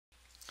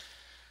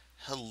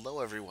Hello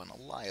everyone,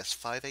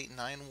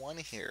 Elias5891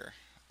 here.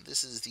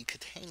 This is the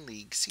KTaNE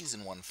League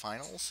Season 1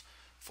 Finals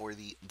for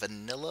the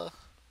Vanilla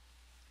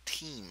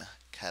Team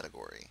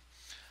category.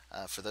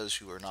 For those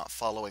who are not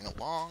following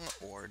along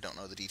or don't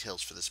know the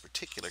details for this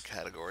particular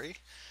category,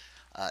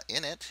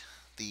 in it,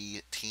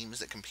 the teams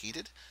that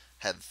competed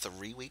had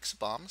 3 weeks of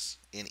bombs.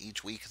 In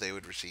each week they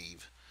would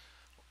receive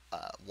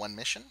one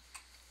mission.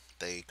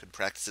 They could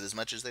practice it as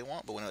much as they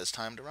want, but when it was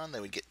time to run, they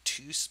would get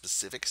 2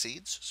 specific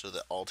seeds so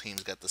that all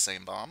teams got the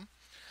same bomb.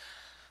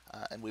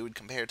 And we would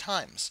compare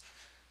times.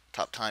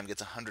 Top time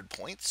gets 100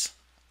 points.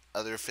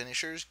 Other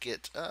finishers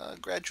get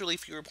gradually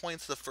fewer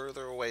points the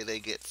further away they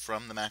get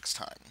from the max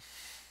time.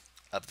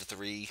 Of the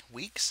 3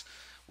 weeks,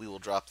 we will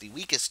drop the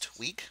weakest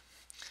week,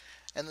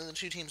 and then the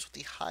 2 teams with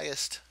the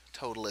highest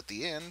total at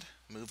the end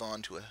move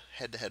on to a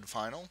head-to-head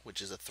final,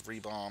 which is a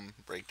 3-bomb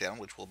breakdown,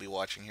 which we'll be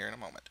watching here in a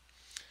moment.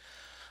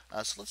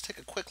 So let's take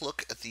a quick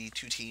look at the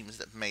 2 teams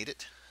that made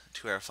it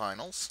to our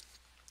finals.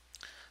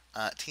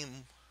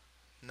 Team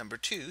number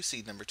 2,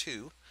 seed number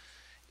 2,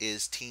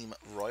 is Team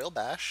Royal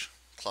Bash,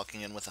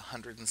 clocking in with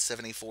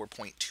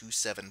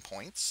 174.27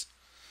 points.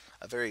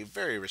 A very,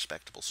 very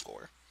respectable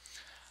score.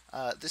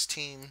 This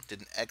team did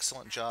an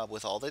excellent job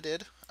with all they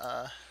did.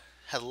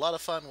 Had a lot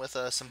of fun with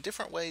some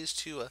different ways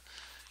to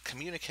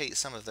communicate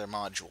some of their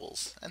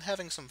modules, and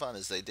having some fun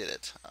as they did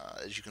it,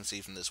 as you can see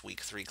from this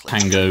week 3 clip.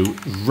 Tango,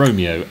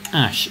 Romeo,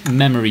 Ash,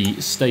 memory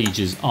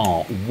stages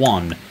are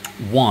 1,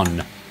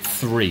 1,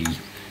 3.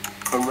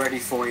 I'm ready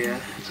for you.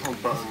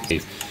 Hold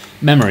button.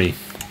 Memory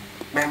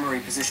Memory,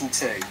 position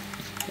 2.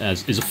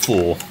 is a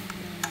 4,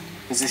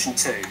 Position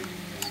 2.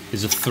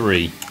 is a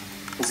 3,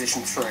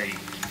 Position 3.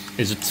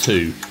 is a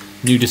 2.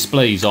 New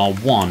displays are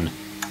 1,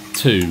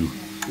 2,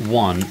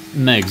 1.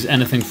 Megs,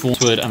 anything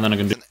forward, and then I'm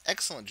going to do An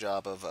excellent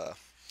job of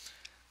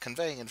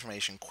conveying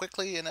information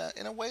quickly in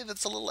a way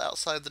that's a little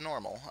outside the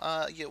normal.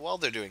 Yeah, while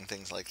they're doing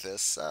things like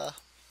this,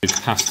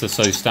 capacitor,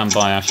 so stand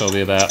by, Ash, I'll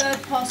be about.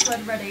 Third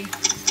password ready.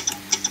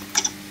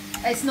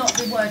 It's not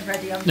the word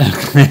ready, I'm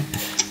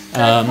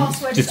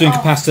Just doing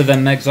capacitor,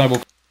 then Megs, I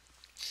will.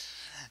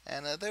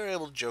 and they were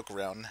able to joke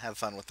around and have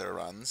fun with their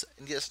runs,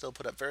 and yet still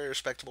put up very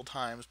respectable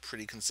times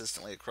pretty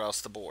consistently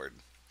across the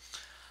board.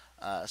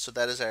 So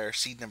that is our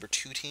seed number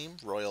 2 team,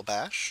 Royal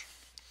Bash.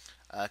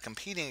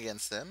 Competing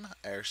against them,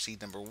 our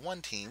seed number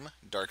 1 team,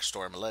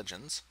 Darkstorm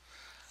Legends.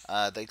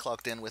 They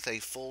clocked in with a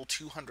full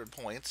 200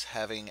 points,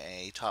 having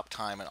a top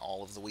time in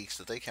all of the weeks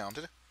that they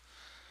counted.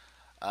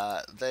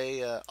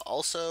 They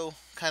also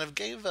kind of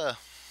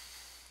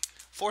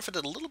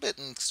forfeited a little bit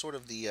in sort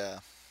of the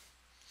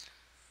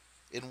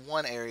in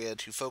one area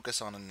to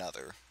focus on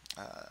another.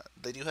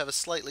 They do have a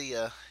slightly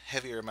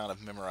heavier amount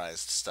of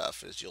memorized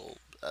stuff, as you'll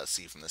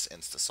see from this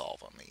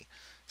insta-solve on the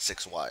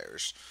 6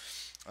 wires.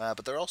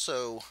 But they're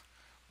also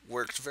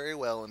worked very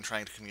well in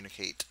trying to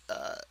communicate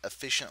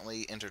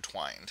efficiently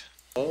intertwined.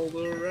 All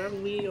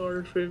around me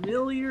are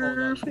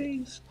familiar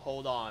faces.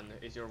 Hold on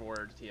is your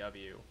word,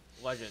 TW.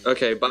 Legend.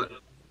 Okay, but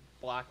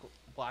Black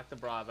to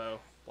Bravo,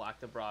 Black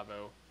to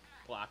Bravo,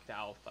 Black to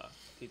Alpha,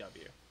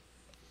 TW.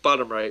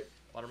 bottom right.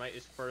 Bottom right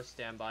is first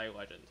standby,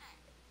 Legend.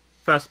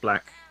 First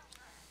black.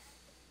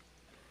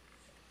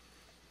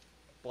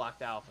 Black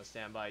to Alpha,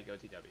 standby, go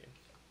TW.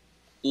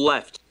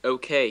 Left.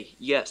 Okay.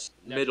 Yes.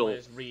 Next Middle. one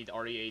is Read,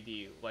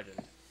 R-E-A-D, Legend.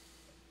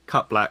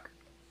 Cut black.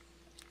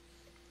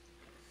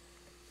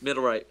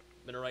 Middle right.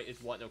 Middle right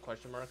is what, no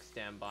question mark,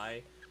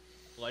 standby,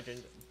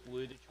 Legend,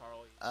 Blue to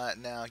Charlie.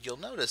 Now, you'll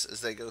notice as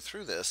they go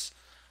through this,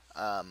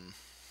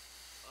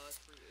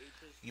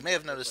 you may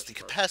have noticed the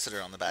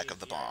capacitor on the back of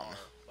the bomb.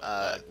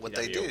 What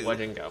they do,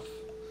 Legend, go.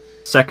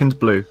 Second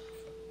blue.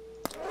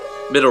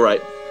 Middle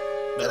right.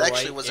 that Middle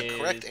actually right was a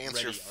correct is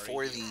answer ready,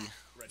 for R-E-A-D. the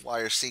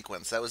wire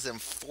sequence. That was them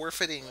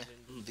forfeiting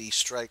the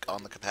strike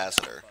on the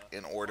capacitor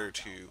in order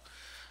to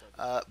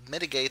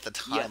mitigate the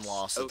time Yes,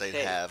 loss that they'd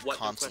okay. have What,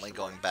 no constantly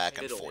question going mark? back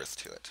and Middle. forth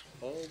to it.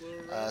 All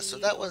around So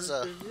me that was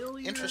are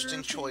familiar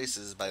interesting faces.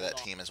 choices by that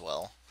team as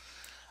well.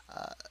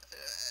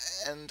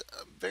 And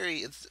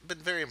it's been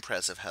very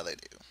impressive how they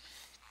do.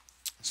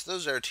 So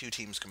those are our 2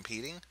 teams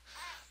competing,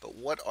 but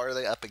what are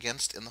they up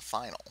against in the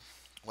final?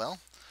 Well,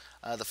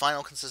 the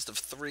final consists of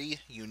 3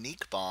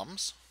 unique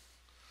bombs.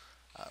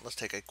 Let's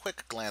take a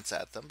quick glance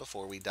at them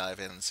before we dive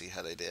in and see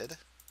how they did.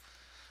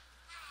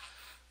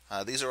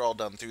 These are all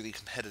done through the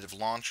competitive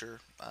launcher.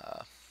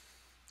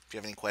 If you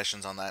have any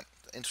questions on that,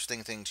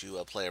 interesting thing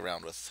to play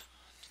around with,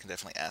 you can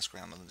definitely ask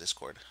around on the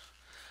Discord.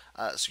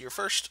 So your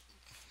first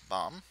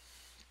bomb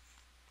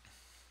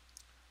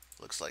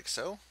looks like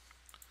so.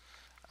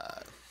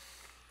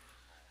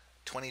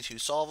 22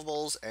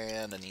 solvables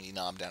and a needy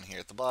knob down here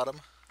at the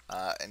bottom.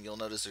 And you'll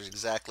notice there's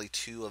exactly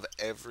 2 of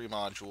every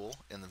module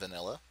in the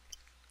vanilla,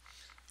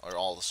 or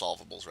all the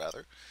solvables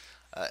rather.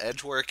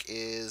 Edge work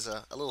is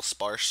a little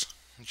sparse,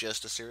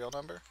 just a serial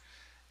number,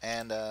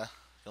 and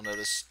you'll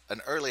notice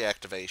an early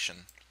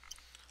activation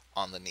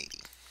on the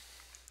needy.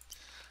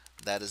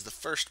 That is the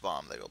first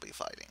bomb they will be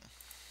fighting.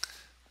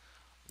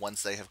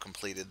 Once they have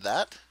completed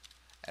that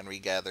and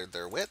regathered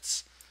their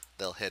wits,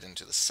 they'll head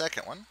into the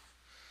second one.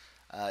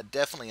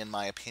 Definitely, in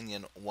my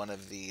opinion, one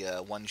of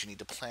the ones you need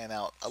to plan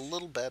out a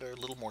little better, a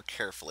little more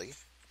carefully.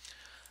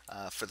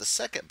 For the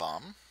second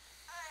bomb,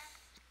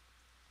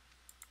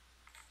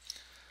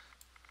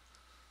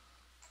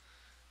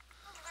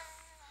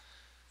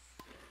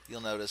 you'll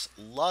notice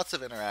lots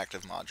of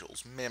interactive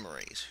modules,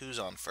 memories, who's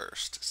on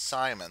first,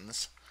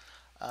 Simon's,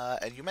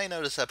 and you may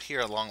notice up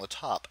here along the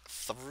top,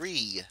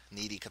 3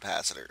 needy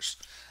capacitors.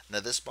 Now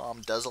this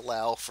bomb does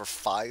allow for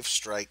 5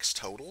 strikes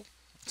total,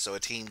 so a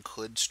team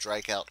could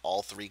strike out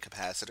all 3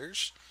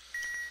 capacitors.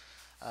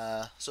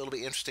 So it'll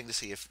be interesting to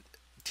see if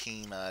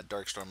Team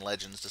Darkstorm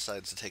Legends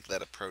decides to take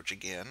that approach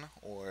again,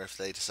 or if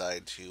they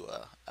decide to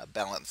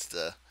balance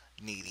the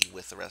needy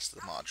with the rest of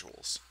the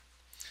modules.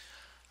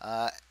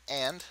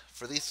 And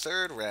for the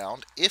third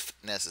round, if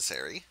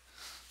necessary,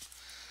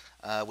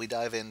 we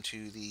dive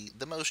into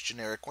the most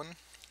generic one,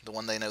 the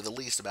one they know the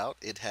least about.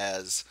 It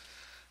has,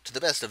 to the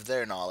best of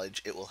their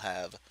knowledge, it will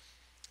have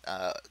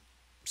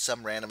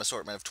some random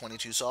assortment of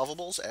 22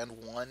 solvables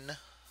and 1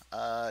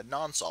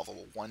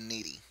 non-solvable, 1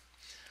 needy.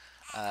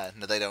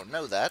 Now they don't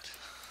know that,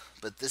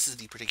 but this is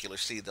the particular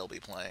seed they'll be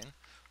playing.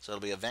 So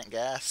it'll be a vent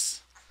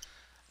gas.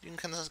 You can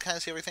kind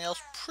of see everything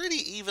else pretty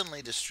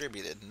evenly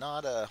distributed.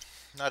 Not a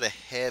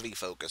heavy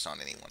focus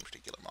on any one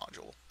particular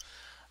module.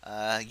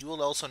 You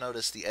will also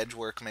notice the edge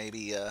work may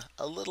be a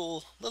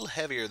little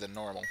heavier than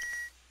normal.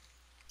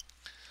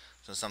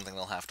 So something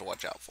they'll have to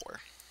watch out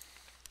for.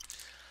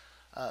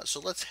 So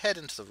let's head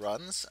into the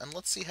runs and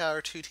let's see how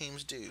our 2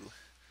 teams do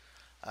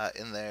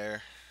in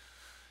their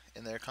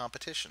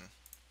competition.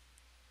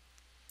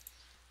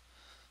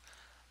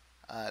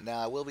 Now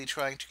I will be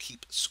trying to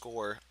keep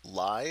score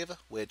live,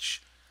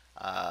 which,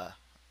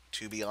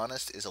 to be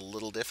honest, is a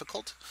little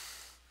difficult.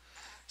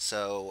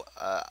 So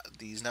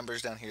these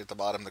numbers down here at the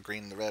bottom, the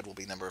green and the red, will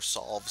be number of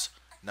solves,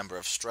 number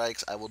of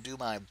strikes. I will do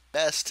my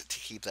best to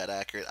keep that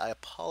accurate. I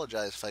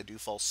apologize if I do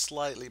fall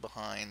slightly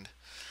behind,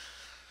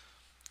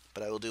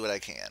 but I will do what I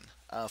can.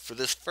 For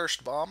this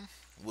first bomb,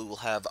 we will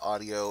have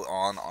audio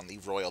on the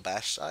Royal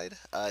Bash side.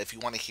 If you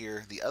want to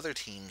hear the other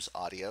team's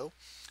audio,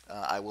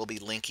 I will be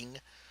linking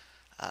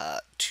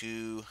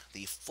to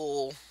the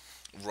full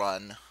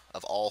run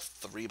of all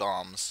 3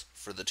 bombs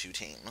for the 2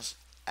 teams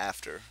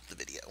after the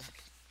video.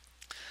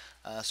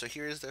 So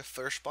here is their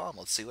first bomb.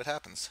 Let's see what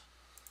happens.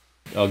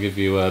 I'll give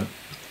you a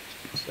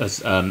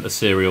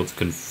serial to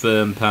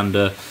confirm,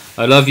 Panda.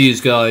 I love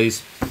yous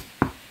guys.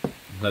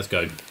 Let's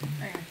go.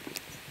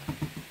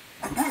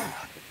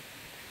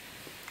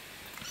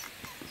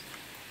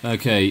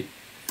 Okay.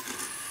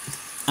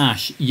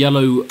 Ash,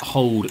 yellow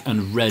hold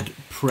and red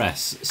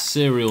press.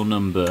 Serial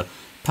number.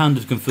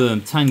 Panda to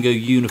confirm. Tango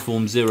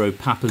Uniform 0,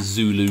 Papa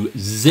Zulu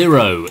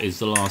 0 is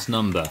the last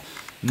number.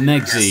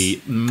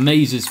 Megsy,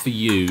 mazes for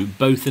you,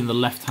 both in the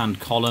left-hand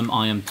column.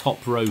 I am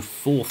top row,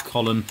 4th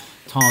column.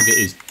 Target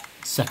is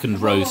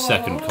second row,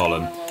 2nd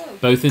column.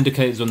 Both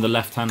indicators on the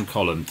left-hand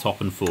column,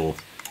 top and 4th.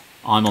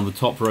 I'm on the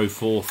top row,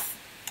 4th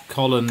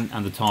column,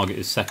 and the target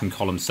is 2nd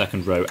column,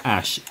 2nd row.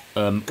 Ash,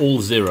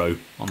 all 0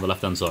 on the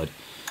left-hand side.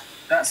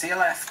 That's your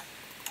left.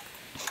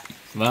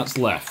 That's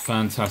left,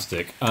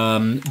 fantastic.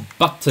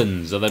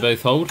 Buttons, are they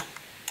both hold?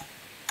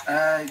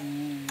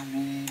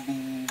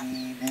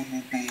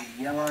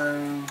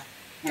 Yellow.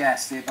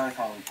 Yes, they both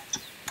hold.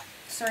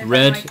 Sorry,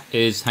 Red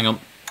is, hang on.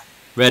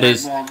 Red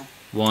is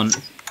 1.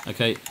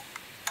 Okay.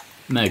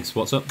 Megs,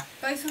 what's up?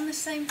 both on the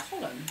same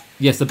column?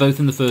 Yes, they're both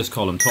in the first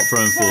column, top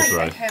row and 4th row.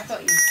 Right, okay, I've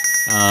got you.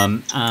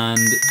 And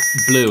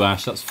blue,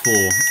 Ash, that's 4.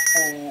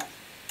 4.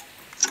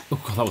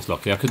 Oh god, that was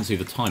lucky. I couldn't see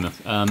the timer.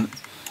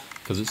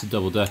 Because it's a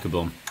double-decker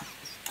bomb.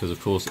 Because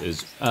of course it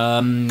is.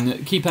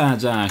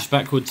 Keypads, Ash.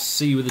 Backwards,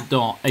 C with a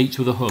dot. H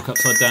with a hook.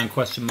 Upside down,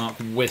 question mark,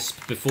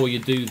 wisp. Before you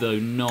do, though,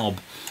 knob.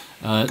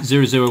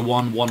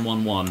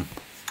 001111.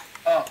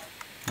 Up.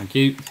 Thank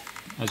you.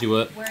 As you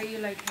were. Where are you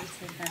located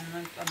then?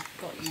 I've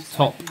got you. So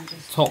Top, I can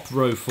just... top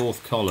row,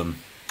 4th column.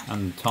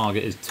 And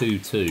target is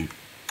 2-2.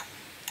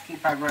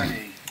 Keypad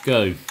ready.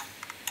 Go.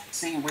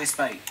 C wisp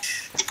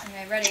H.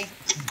 Okay, ready.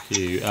 Thank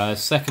you.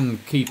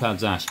 Second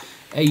keypads, Ash.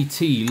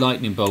 AT,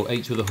 lightning bolt,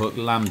 H with a hook,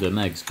 lambda,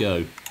 Megs,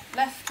 go.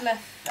 Left,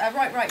 left,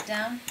 right,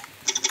 down.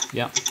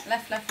 Yep,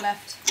 Left,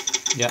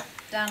 left. yep.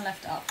 Down,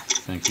 left, up.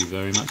 Thank you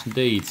very much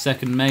indeed.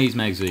 Second maze,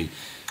 Megsy.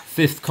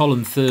 5th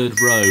column, 3rd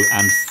row,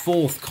 and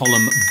 4th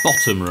column,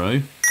 bottom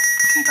row.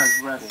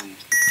 Keypad ready.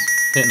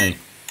 Hit me.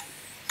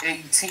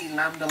 18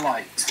 lambda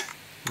light.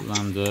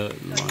 Lambda,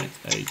 light,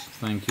 H.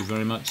 Thank you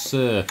very much,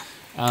 sir.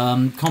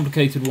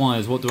 Complicated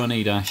wires, what do I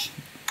need, Ash?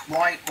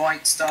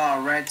 White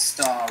star, red,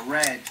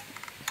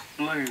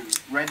 blue,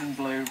 red and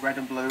blue,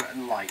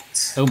 and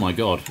light. Oh my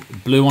god.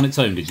 Blue on its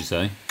own, did you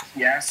say?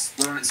 Yes,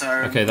 blue on its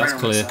own. Okay, that's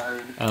red on its clear.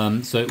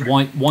 own. So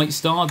white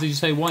star, did you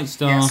say white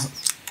star? Yes.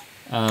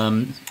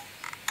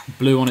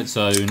 Blue on its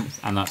own,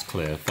 and that's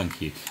clear,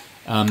 thank you.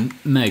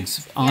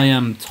 Megs, Yeah. I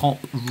am top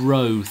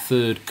row,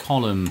 3rd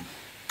column.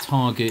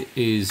 Target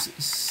is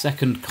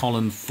 2nd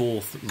column,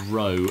 4th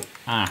row.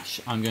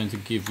 Ash, I'm going to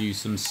give you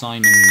some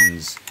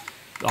Simons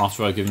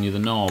after I've given you the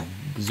knob.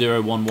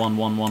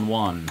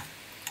 011111.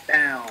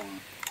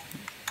 Down.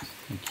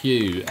 Thank Thank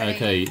you. Ready.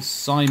 Okay,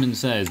 Simon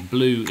says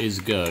blue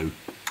is go.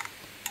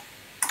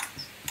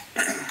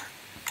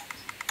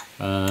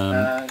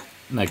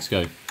 Megs,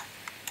 go.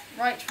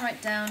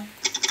 Right down.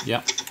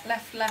 Yep,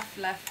 Left.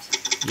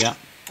 yep.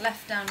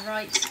 Left down,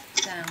 right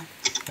down.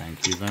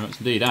 Thank you very much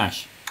indeed.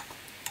 Ash.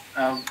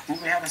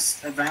 Did we have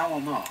a vowel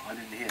or not? I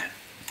didn't hear.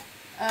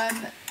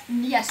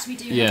 Yes, we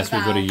do. Yes,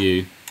 have we've got a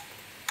U.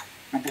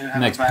 We do have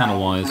Next a vowel.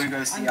 panel-wise. Blue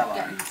goes to I'm yellow.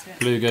 getting to it.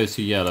 Blue goes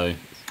to yellow.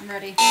 I'm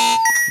ready.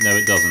 No,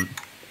 it doesn't.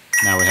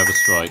 Now we have a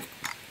strike.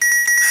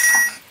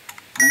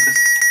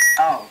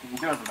 Oh, we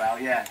do have a vowel,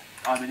 yeah.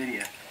 I'm an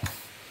idiot.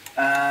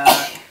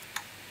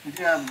 We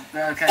do have,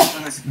 okay, so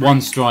there's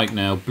One strike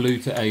now. Blue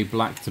to A,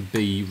 black to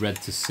B, red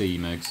to C,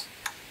 Megs.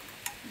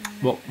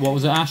 What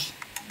was it, Ash?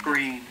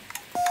 green.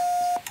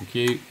 Thank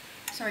you.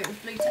 Sorry, it was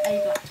blue to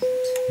A, black to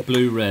what?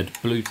 Blue, red.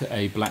 Blue to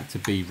A, black to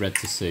B, red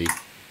to C.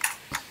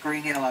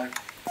 Green, yellow.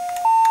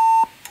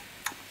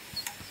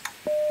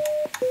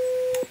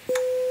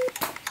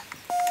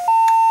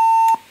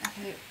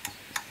 Okay.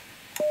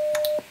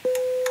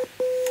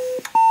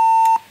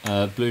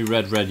 Blue,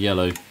 red,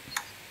 yellow.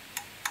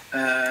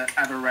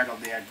 Add a red on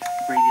the end.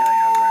 Green,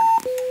 yellow, red.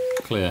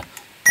 Clear.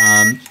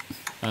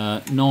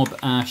 Knob,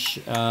 Ash,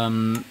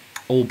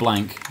 all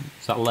blank.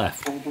 Is that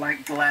left? All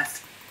blank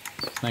left.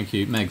 Thank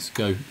you. Megs,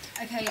 go.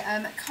 Okay,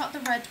 cut the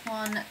red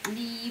one,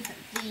 leave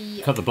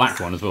the... Cut the black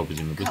one as well,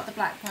 presumably. Cut the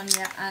black one,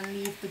 yeah, and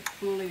leave the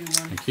blue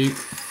one. Thank you.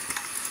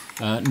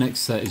 Next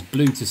set is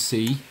blue to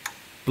C,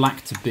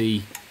 black to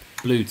B,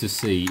 blue to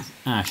C.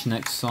 Ash,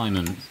 next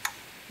Simon.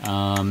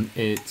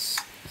 It's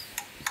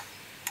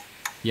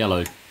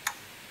yellow.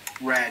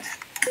 Red.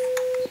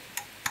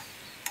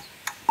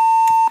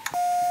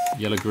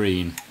 Yellow,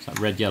 green. Is that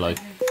red, yellow?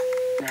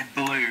 Red,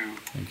 blue.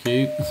 Thank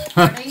you.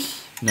 Ready?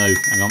 No,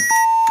 hang on.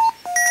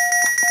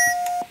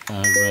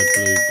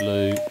 Red,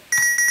 blue.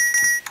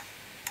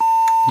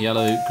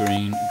 Yellow,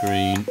 green,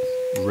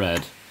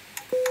 red.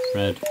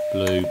 Red,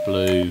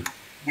 blue.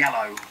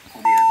 Yellow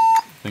on the end.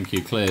 Thank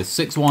you. Clear.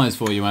 6 wires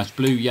for you, Ash.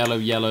 Blue,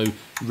 yellow,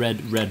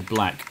 red,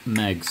 black.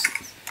 Megs.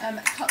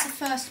 Cut the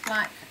first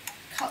black,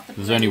 cut the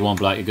blue. There's only one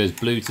black. It goes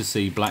blue to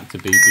C, black to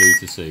B, blue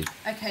to C.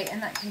 Okay, in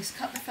that case,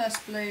 cut the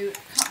first blue,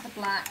 cut the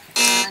black,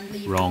 and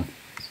leave Wrong.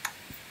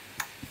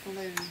 the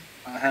blue.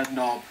 I heard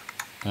knob.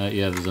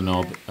 Yeah, there's a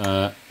knob.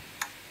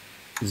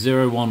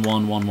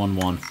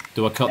 011111.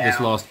 Do I cut this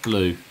Down. last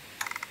blue?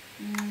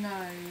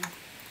 No.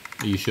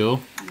 Are you sure?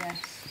 Yes.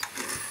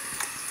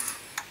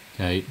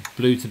 Okay.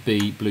 Blue to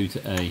B, blue to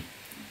A.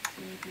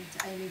 Blue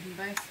to A, leave them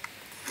both.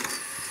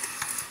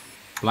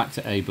 Black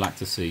to A, black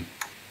to C.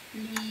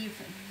 Leave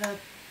the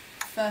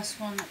first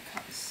one,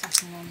 cut the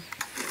second one.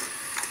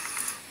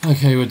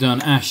 Okay, we're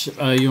done. Ash,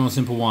 you want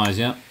simple wires,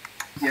 yeah?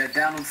 Yeah,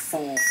 down on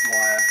 4th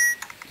wire.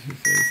 2,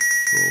 3,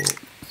 4.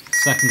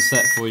 Second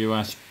set for you,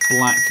 Ash.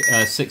 Black,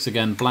 6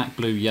 again. Black,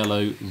 blue,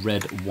 yellow,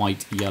 red,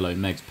 white, yellow.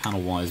 Megs,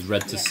 panel wires.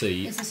 Red to Yeah.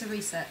 C. Is this a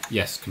reset?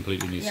 Yes,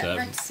 completely new Yeah, set.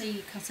 red to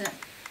C, cut it.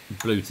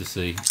 Blue to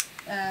C.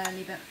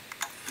 Leave it.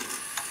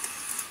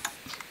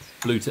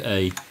 Blue to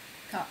A.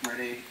 Cut.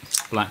 Ready.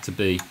 Black to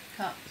B.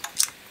 Cut.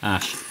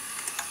 Ash.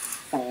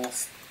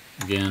 4th.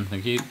 Again,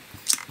 thank you.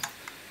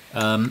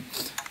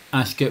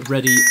 Ash, get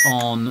ready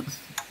on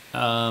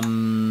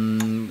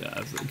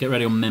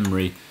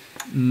memory.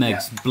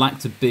 Megs, Yeah. black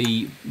to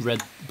B,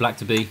 red, black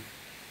to B,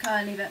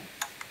 Cut, leave it.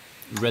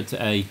 red to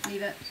A,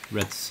 Leave it.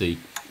 red to C.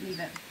 Leave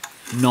it.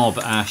 Knob,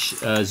 Ash,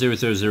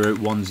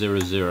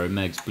 000100.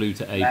 Megs, blue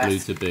to A, Left. blue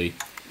to B.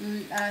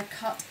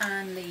 Cut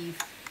and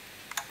leave.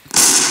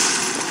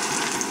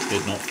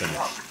 Did not finish.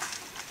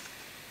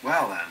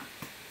 Well then.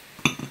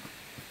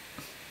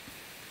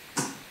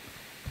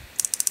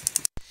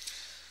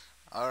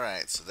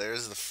 Alright, so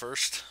there's the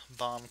first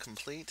bomb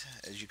complete.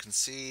 As you can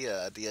see,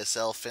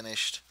 DSL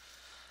finished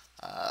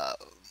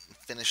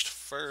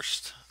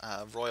first.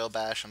 Royal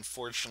Bash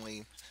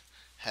unfortunately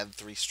had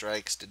 3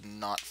 strikes, did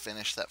not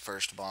finish that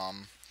first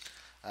bomb.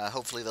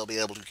 Hopefully they'll be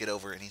able to get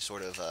over any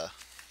sort of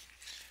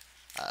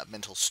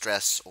mental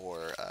stress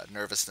or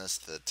nervousness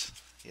that,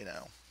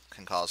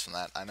 can cause from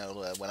that. I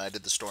know when I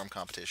did the Storm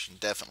competition,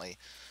 definitely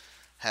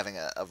having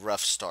a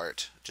rough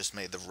start just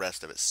made the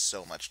rest of it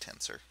so much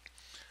tenser.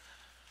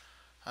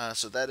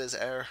 So that is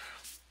our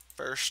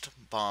first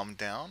bomb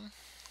down.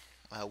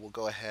 We'll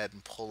go ahead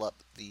and pull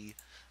up the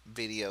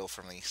video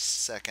from the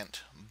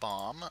second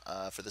bomb.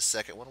 For the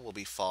second one, we'll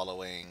be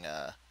following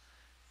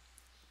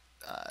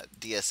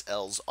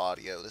DSL's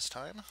audio this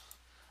time.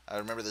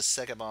 Remember, the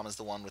second bomb is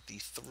the one with the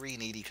 3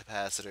 needy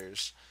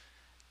capacitors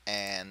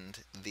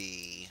and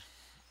the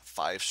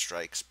 5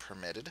 strikes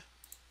permitted.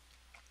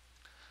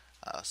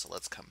 So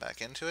let's come back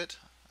into it.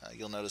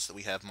 You'll notice that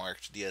we have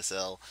marked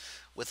DSL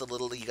with a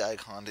little league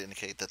icon to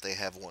indicate that they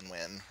have 1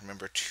 win.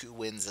 Remember, 2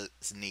 wins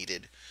is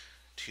needed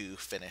to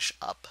finish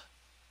up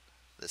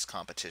this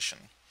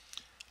competition.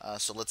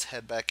 So let's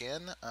head back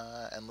in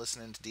and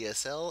listen into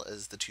DSL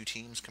as the 2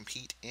 teams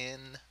compete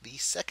in the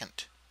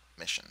second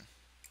mission.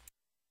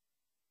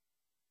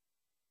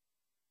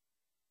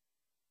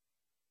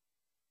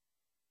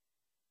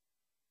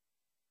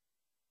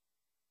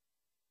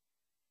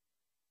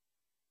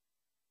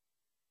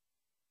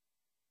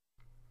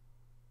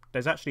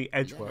 There's actually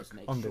edge Let work us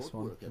make on this short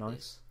one. work of Nice.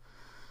 this.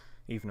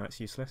 Even though it's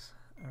useless.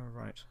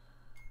 Alright.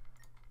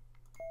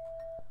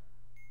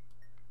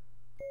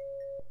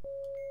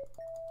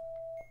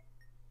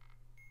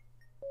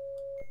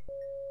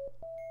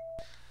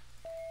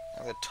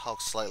 I'm going to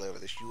talk slightly over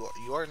this.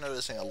 You are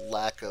noticing a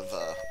lack of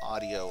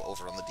audio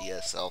over on the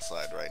DSL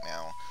side right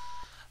now.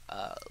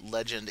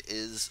 Legend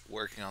is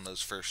working on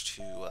those first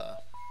two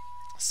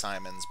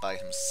Simons by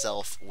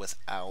himself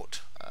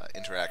without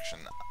interaction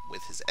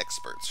with his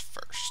experts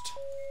first.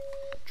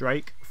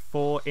 Drake,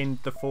 4 in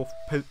the 4th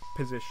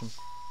position.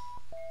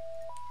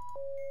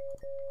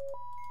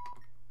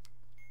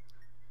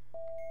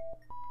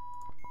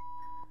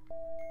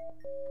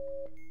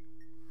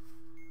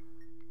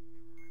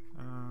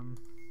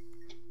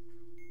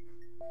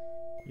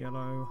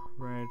 Yellow,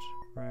 red,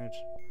 red,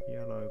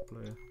 yellow,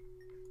 blue.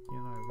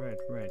 Yellow, red,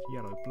 red,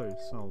 yellow, blue.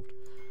 Solved.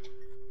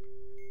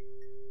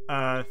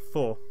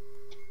 4.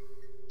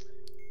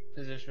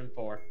 Position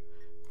 4.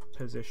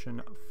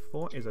 Position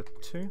 4 is a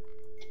 2.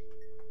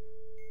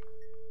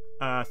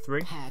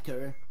 3.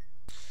 Hacker.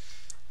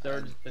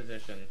 Third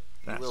position.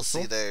 You will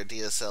see there,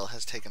 DSL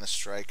has taken a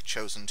strike,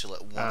 chosen to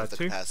let one of the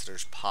 2.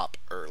 capacitors pop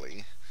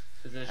early.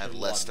 Position Have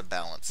less 1. to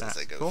balance as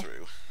they go 4.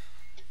 through.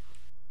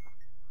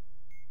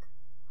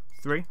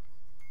 3.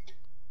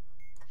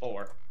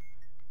 4.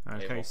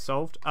 Okay, Table.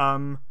 solved.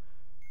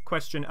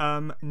 Question.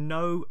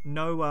 No,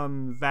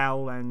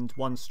 vowel and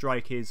 1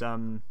 strike is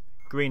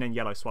green and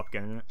yellow swap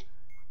again, isn't it?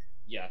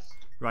 Yes.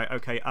 Right.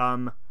 Okay.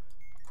 I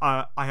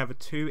have a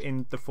 2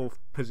 in the 4th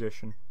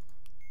position.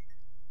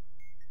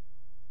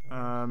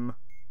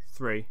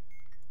 3.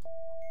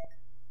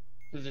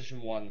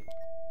 Position 1.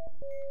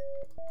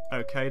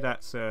 Okay,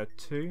 that's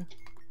 2.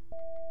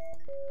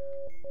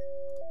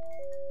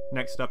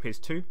 Next up is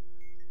 2.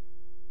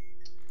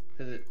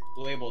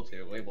 Label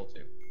 2. Label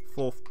 2.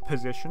 4th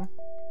position.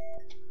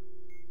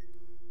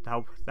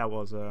 That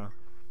was a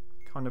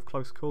kind of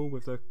close call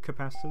with the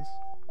capacitors.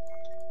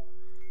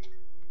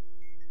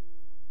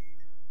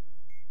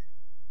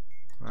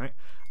 Right.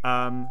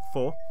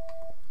 4.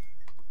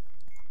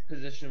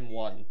 Position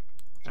 1.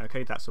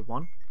 Okay, that's a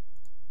 1.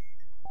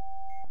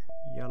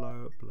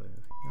 Yellow, blue,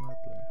 yellow,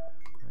 blue.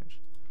 Right.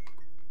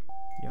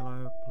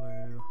 Yellow,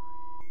 blue,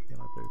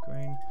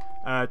 green.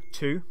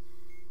 2.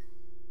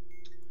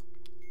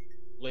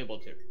 Label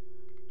 2.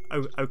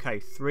 Oh, okay.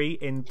 3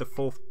 in the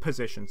 4th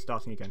position.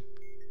 Starting again.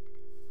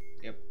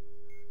 Yep.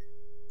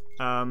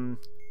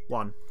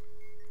 1.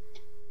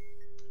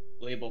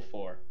 Label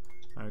 4.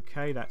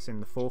 Okay, that's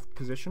in the 4th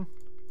position.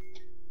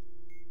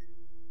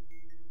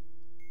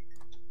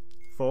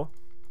 4.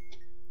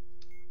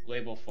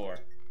 Label 4.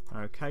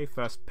 Okay,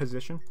 1st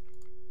position.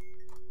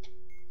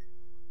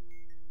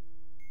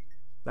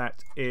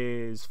 That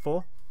is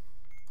 4.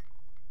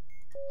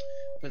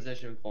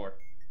 Position 4.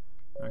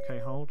 Okay,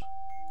 hold.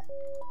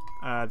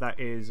 That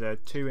is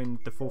 2 in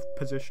the 4th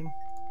position.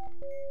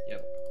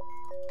 Yep.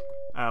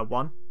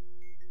 1.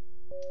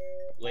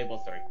 Label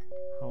 3.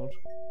 Hold.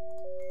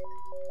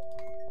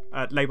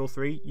 Label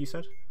 3, you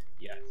said?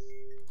 Yes.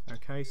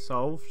 Okay,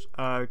 solved.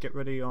 Get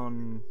ready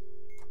on...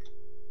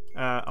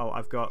 oh,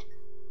 I've got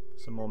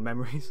some more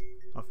memories.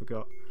 I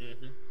forgot.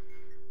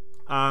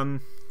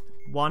 1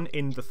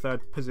 in the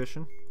 3rd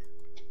position.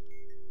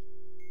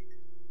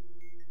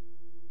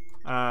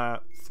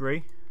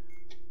 3.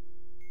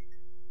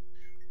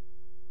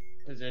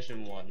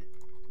 Position 1.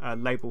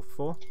 Label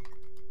 4.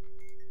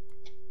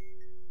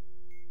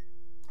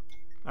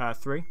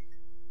 3.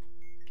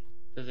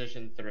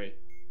 Position 3.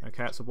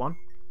 Okay, that's a 1.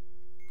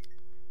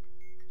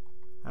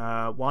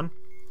 1.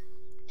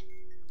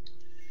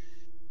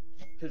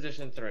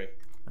 Position 3.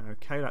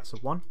 Okay, that's a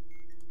 1.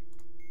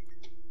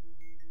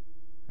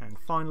 And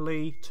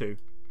finally, 2.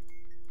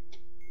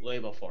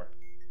 Label 4.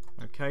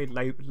 Okay,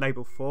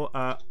 label 4.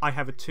 I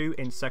have a 2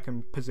 in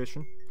 2nd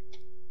position.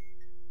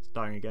 It's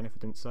dying again if I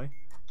didn't say.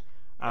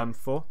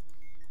 4.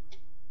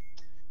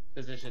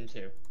 Position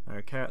 2.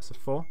 Okay, that's a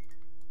 4.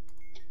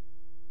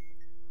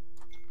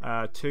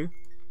 2.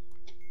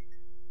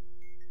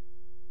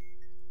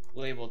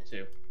 Label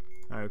 2.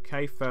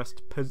 Okay,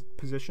 1st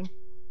position.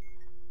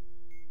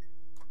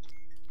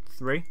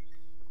 3.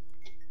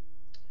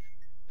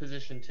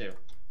 Position 2.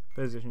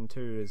 Position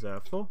 2 is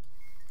 4.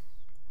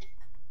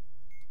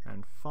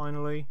 And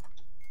finally,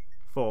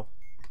 4.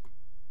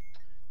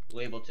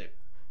 Label 2.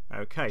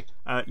 Okay,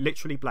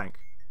 literally blank.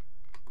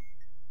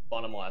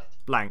 Bottom left.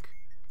 Blank.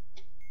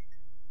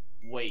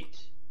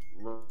 Wait.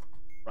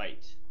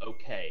 Right.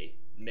 Okay.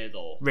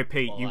 Middle.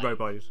 Repeat, you blank.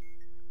 roboted.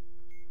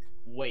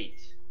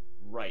 Wait.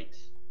 Right.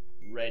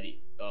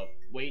 Ready.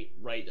 Wait.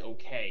 Right.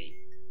 Okay.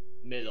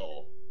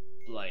 Middle.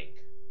 Blank.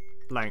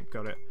 Blank,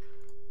 got it.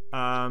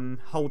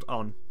 Hold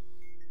on.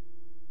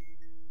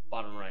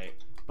 Bottom right.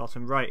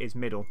 Bottom right is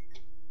middle.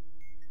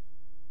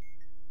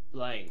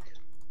 Blank.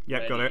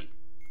 Yep, got it.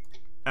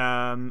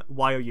 Ready.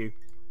 Y or U?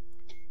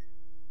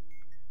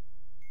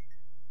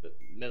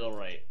 Middle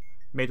right.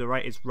 Middle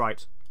right is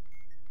right.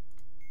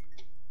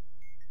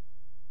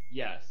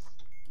 Yes.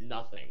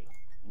 Nothing.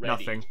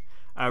 Ready. Nothing.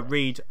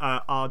 Read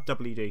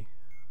RWD.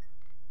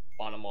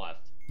 Bottom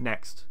left.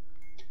 Next.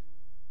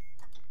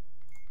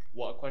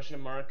 What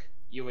question mark?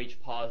 UH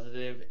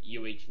positive,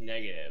 UH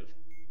negative.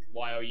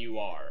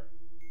 YOUR.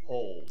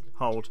 Hold.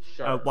 Hold.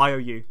 Sure.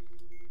 YOU.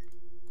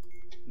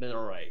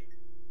 Middle right.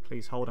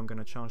 Please hold. I'm going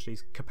to charge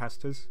these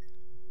capacitors.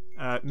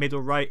 Middle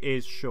right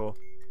is sure.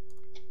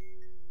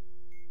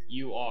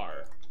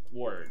 UR.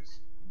 Words.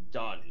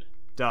 Done.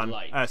 Done.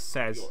 Like.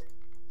 Says. Your.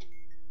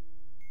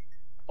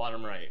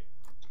 Bottom right.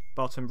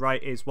 Bottom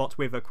right is what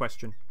with a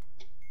question.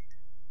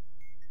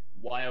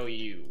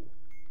 YOU.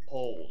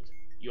 Hold.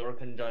 Your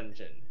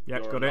conjunction.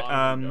 Yep, Your got it.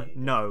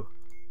 non-conjunction. No.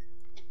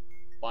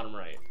 Bottom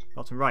right.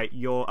 Bottom right,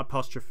 your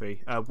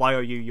apostrophe. YOU,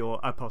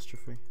 your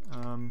apostrophe.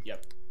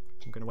 Yep.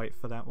 I'm going to wait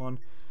for that one.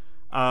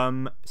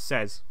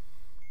 Says.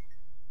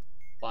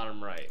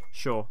 Bottom right.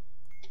 Sure.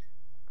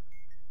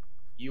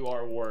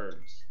 UR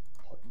words.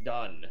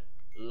 Done.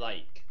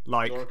 Like.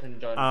 Like. Your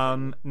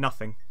conjunction.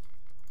 Nothing.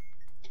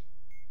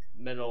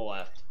 Middle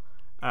left.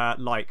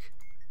 Like.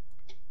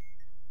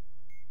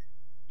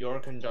 Your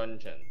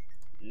conjunction.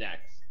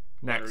 Next.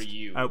 Next. Letter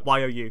U.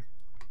 YOU.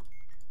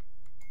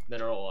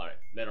 Middle right.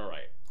 Middle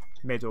right.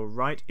 Middle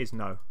right is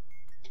no.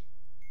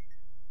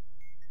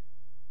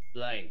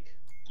 Blank.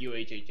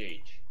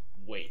 UHHH.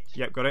 Wait.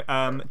 Yep, got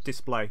it.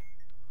 Display.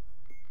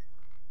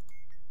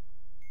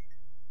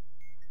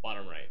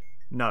 Bottom right.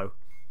 No.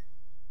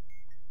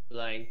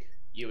 Blank.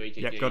 UHHH.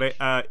 Yep, got it.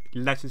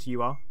 Letters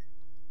UR.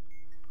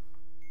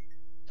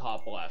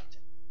 Top left.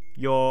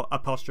 Your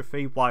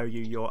apostrophe.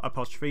 YOU, your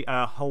apostrophe.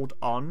 Hold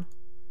on.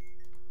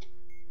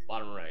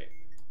 Bottom right.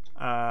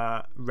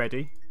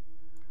 Ready.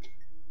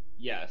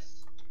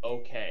 Yes.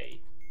 Okay.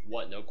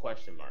 What? No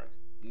question mark.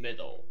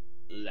 Middle.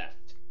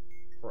 Left.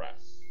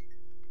 Press.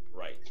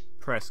 Right.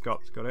 Press.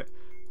 Got it.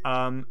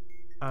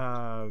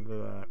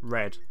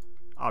 Red.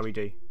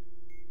 RED.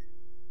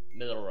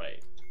 Middle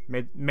right.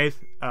 Mid.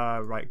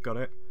 Right. Got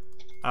it.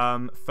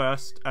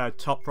 First.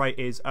 Top right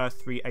is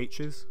 3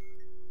 H's.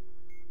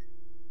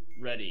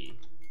 Ready.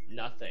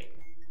 Nothing.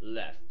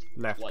 Left.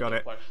 Left. What? Got No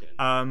it. question.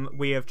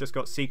 We have just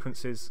got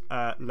sequences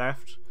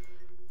left.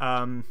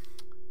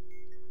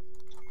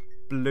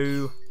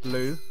 Blue.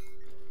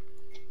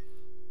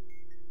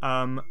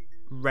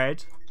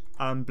 Red.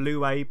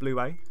 Blue A.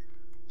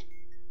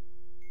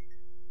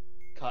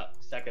 Cut.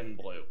 Second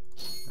blue.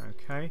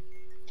 Okay.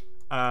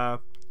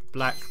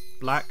 Black.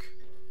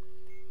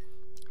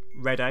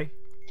 Red A.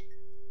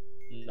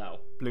 No.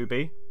 Blue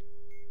B.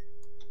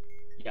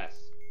 Yes.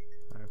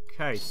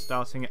 Okay,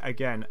 starting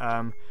again.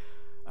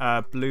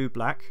 Blue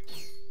black.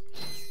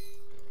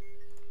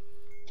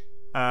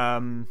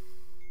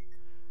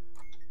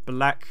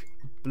 Black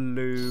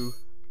blue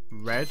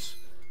red.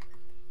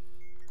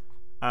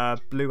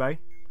 Blue A.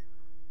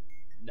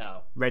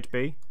 No. Red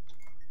B.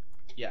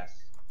 Yes.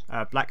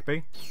 Black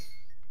B.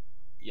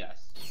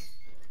 Yes.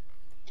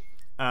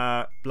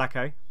 Black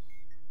A.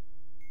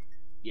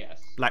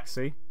 Yes. Black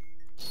C.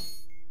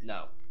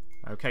 No.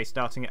 Okay,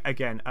 starting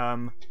again.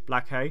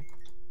 Black A.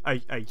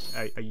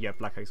 Yeah,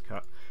 black A's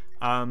cut.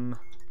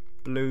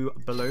 Blue.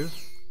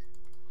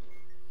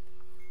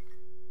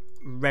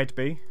 Red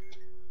B.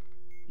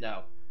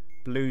 No.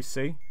 Blue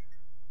C.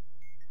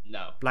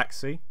 No. Black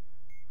C.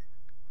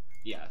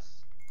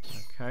 Yes.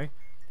 Okay.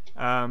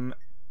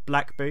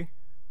 Black B.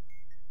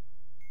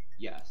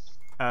 Yes.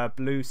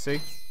 Blue C.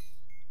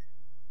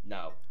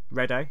 No.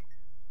 Red A.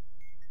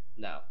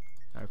 No.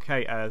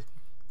 Okay.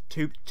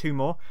 Two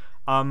more.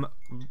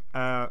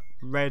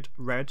 Red.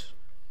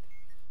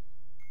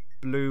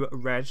 Blue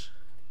red.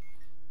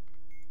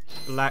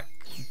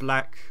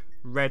 Black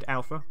red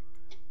alpha.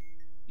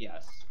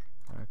 Yes.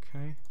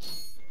 Okay.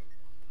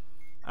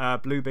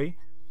 Blue B.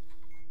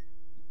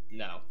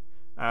 No.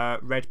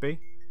 Red B.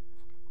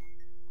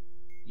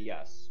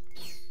 Yes.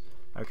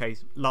 Okay,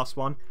 last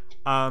one.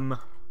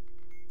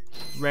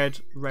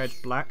 Red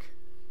black.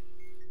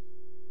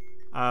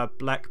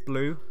 Black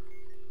blue.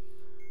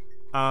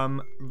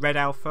 Red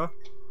alpha.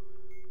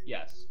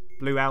 Yes.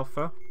 Blue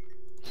alpha.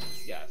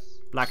 Yes.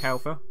 Black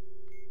alpha.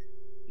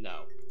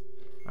 No.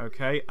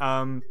 Okay.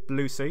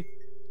 Blue C.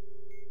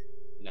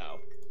 No.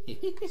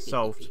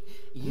 Solved.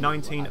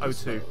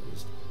 1902.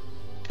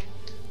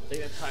 I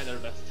think that's kind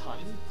of the best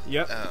time.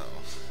 Yep. Oh.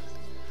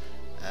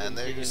 And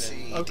there you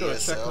see I've got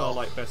to check our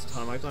DSL best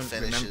time. I don't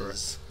remember it.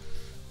 finishes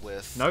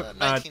with Nope,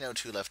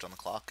 1902 left on the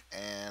clock,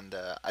 and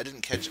I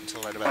didn't catch it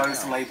until right about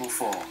Both now. label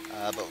 4.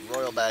 But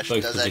Royal Bash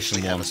Both does position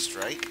actually have one. a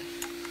strike.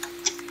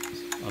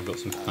 I've got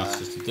some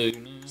capacitors to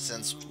do.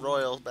 Since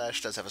Royal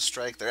Bash does have a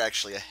strike, they're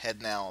actually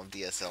ahead now of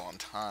DSL on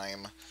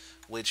time,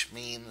 which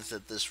means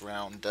that this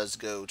round does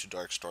go to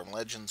Darkstorm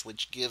Legends,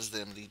 which gives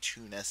them the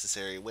 2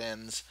 necessary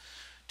wins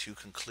to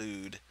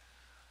conclude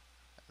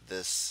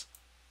this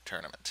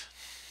tournament.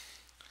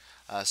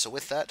 So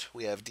with that,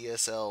 we have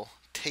DSL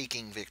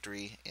taking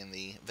victory in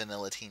the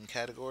Vanilla Team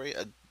category,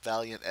 a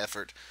valiant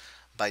effort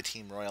by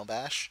Team Royal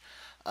Bash.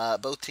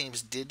 Both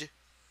teams did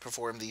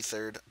perform the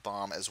third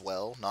bomb as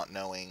well, not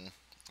knowing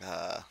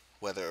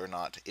whether or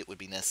not it would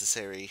be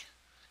necessary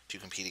to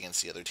compete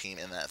against the other team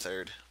in that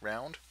third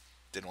round.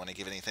 Didn't want to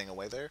give anything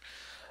away there.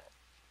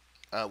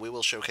 We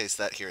will showcase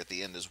that here at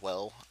the end as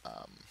well.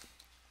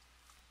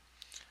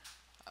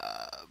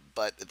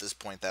 But at this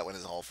point, that one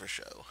is all for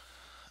show.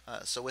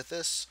 So with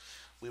this,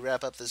 we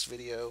wrap up this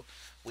video.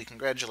 We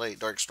congratulate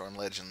Darkstorm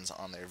Legends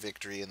on their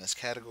victory in this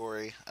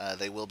category.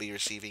 They will be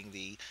receiving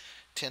the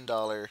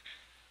 $10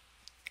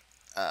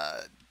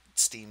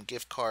 Steam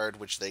gift card,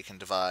 which they can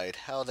divide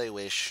how they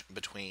wish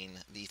between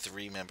the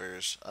 3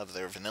 members of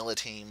their vanilla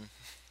team.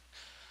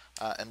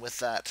 And with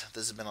that,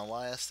 this has been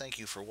Elias. Thank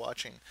you for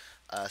watching.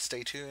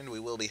 Stay tuned. We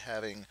will be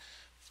having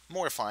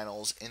more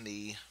finals in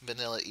the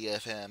vanilla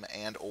EFM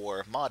and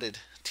or modded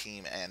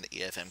team and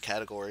EFM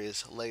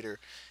categories later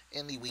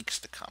in the weeks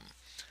to come.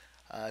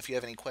 If you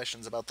have any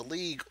questions about the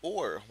league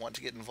or want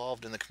to get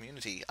involved in the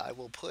community, I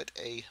will put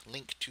a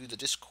link to the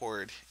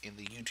Discord in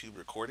the YouTube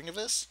recording of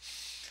this.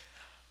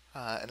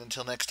 And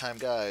until next time,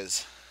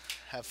 guys,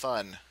 have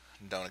fun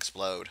and don't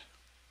explode.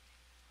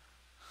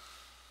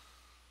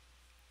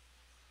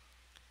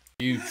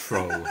 You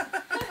troll.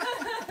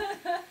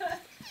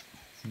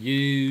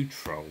 You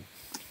troll.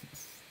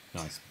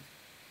 Nice.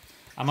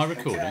 Am I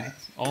recording? Okay.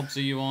 Obs,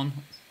 are you on?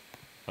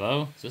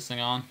 Hello? Is this thing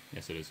on?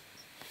 Yes, it is.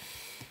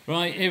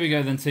 Right, here we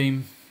go then,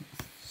 team.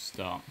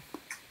 Start.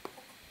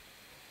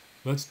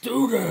 Let's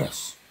do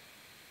this!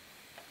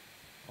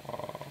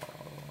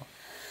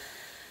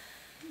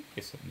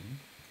 Guess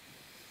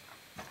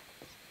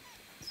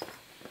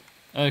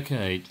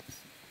okay.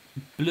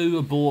 Blue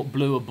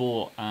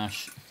abort,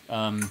 Ash.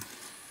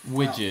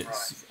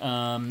 Widgets.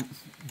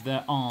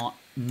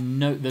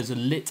 There's a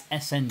lit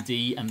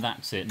SND and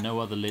that's it. No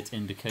other lit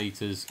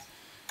indicators.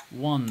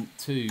 1,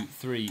 2,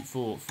 3,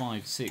 4,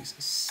 5, 6,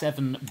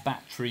 7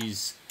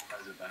 batteries.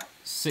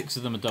 6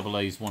 of them are double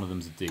A's, 1 of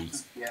them's a D.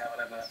 Yeah,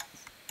 whatever.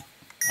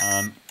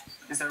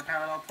 Is there a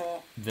parallel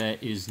port? There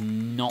is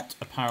not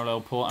a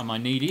parallel port, and my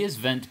needy is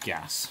vent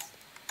gas.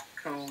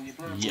 Cool. Your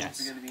blue Yes.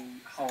 ports are going to be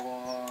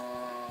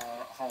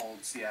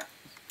holds, yeah.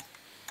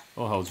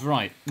 Or holds.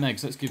 Right,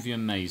 Megs, let's give you a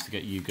maze to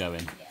get you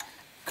going. Yeah.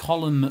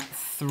 Column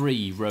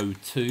 3, row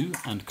 2,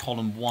 and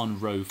column 1,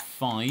 row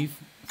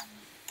 5.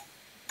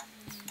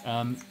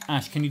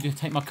 Ash, can you just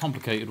take my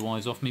complicated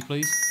wires off me,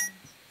 please?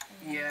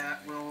 Yeah,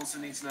 we'll also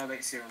need to know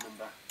about serial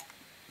number.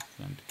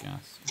 Vent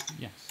gas,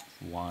 yes.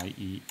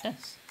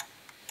 Y-E-S.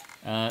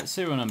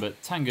 Serial number,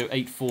 Tango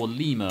 84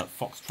 Lima,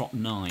 Foxtrot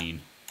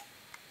 9.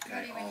 Okay,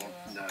 Ready when you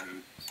are. no.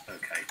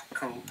 Okay,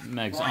 cool.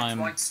 Megs,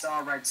 White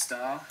star, red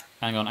star.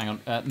 Hang on.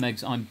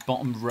 Megs, I'm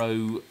bottom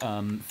row,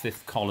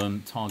 5th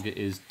column. Target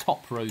is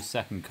top row,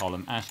 2nd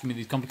column. Ash, give me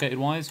these complicated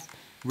wires.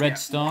 Red Yeah,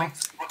 star.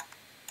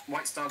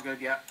 White star, good,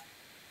 yeah.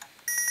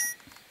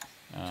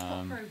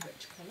 Top row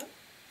which colour?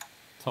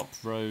 Top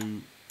row,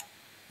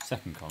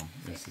 2nd column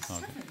is the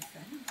target. 7th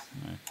then.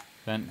 No.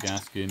 Vent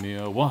gas, give me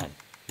a Y.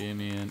 Give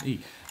me an E.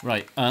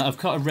 Right, I've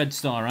cut a red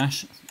star,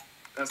 Ash.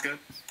 That's good.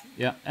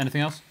 Yeah,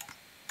 anything else?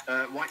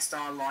 White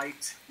star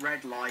light,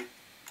 red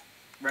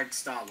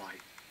star light.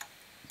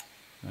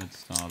 Red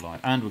star light.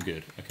 And we're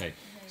good. Okay.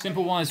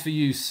 Simple wires for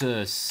you,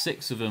 sir.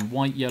 6 of them.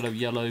 White, yellow,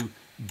 yellow,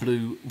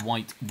 blue,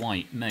 white,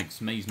 white. Megs,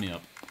 maze me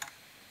up.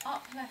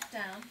 Up, left,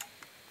 down.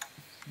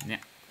 Yeah.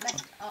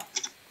 Left, up,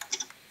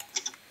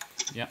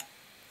 Yeah.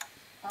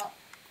 up.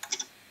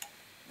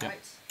 Yeah.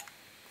 Right.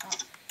 Up.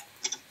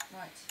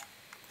 Right.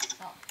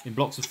 Up. In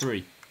blocks of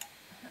 3.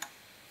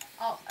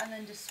 Up, and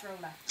then just scroll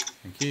left.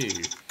 Thank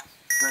you.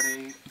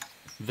 Ready?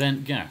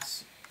 Vent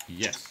gas.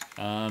 Yes.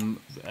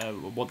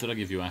 What did I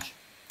give you, Ash?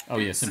 Oh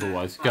yeah, simple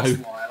wise. Go.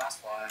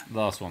 Last wire.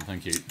 Last one,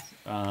 thank you.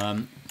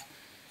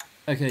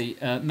 Okay,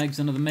 Megs,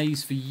 another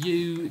maze for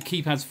you.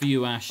 Keypads for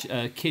you, Ash.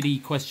 Kiddie,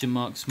 question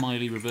mark,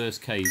 smiley, reverse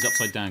K's.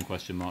 Upside down,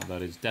 question mark,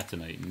 that is.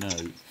 Detonate,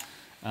 no.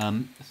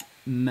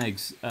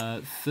 Megs,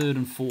 3rd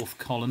and 4th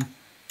column.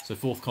 So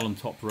 4th column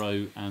top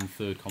row and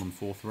 3rd column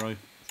 4th row.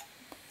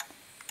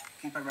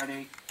 Keep it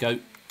ready. Go.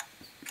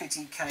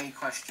 Kitty K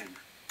question.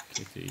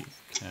 Kitty,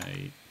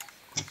 K,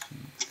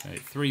 question, K.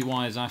 3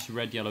 wires, Ash,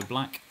 red, yellow,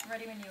 black.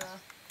 Ready when you are.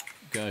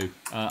 Go.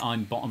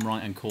 I'm bottom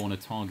right hand corner.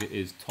 Target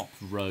is top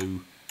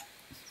row,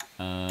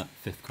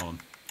 5th column.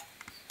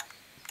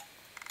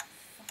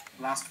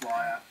 Last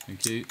wire.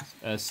 Thank you.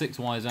 6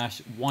 wires, Ash.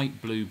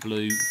 White, blue,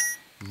 blue,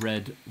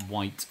 red,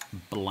 white,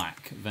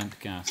 black. Vent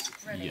gas.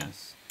 Ready.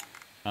 Yes.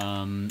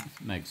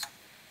 Megs.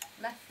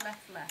 Left,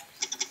 left,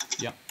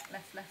 left. Yep.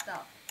 Left, left,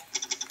 up.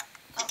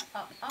 Up,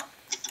 up, up.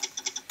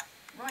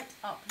 Right,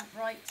 up,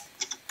 right.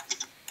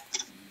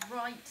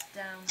 Right,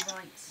 down,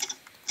 right.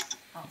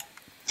 Up.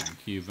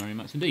 Thank you very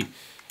much indeed.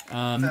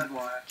 Third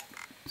wire.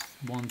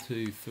 1,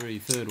 2, 3.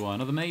 3rd wire.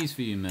 Another maze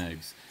for you,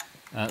 Megs.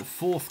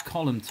 4th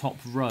column top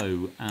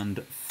row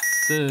and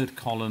 3rd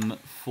column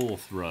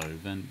 4th row.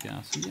 Vent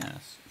gas.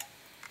 Yes.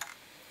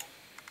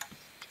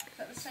 Is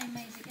that the same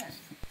maze again?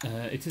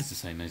 It is the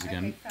same maze Okay,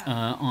 again.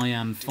 fab. I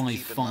am Do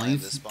keep in mind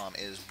this 5-5. bomb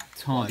is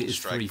Target one is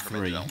strike 3-3.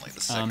 permitted only.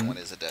 The second one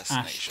is a Ash,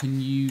 destination.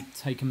 can you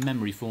take a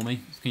memory for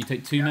me? Can you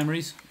take 2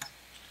 memories?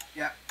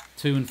 Yeah.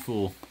 2 and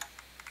 4.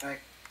 Okay.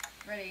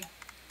 Ready.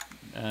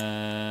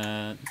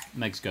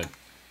 Megs, go.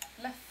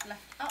 Left,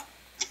 left, up.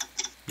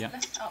 Yeah.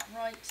 Left, up,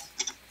 right.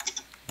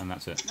 And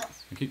that's it. Right.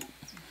 Thank you.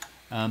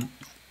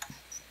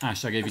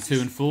 Ash, I gave you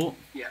 2 and 4.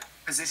 Yeah.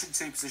 Position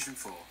 2, position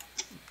 4.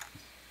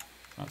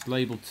 That's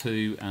label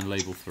 2 and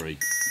label 3.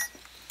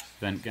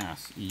 Vent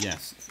gas,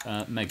 yes.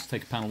 Megs,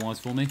 take a panel wise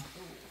for me.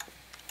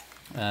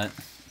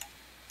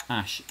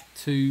 Ash,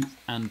 2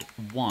 and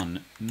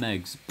 1.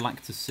 Megs,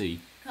 black to C.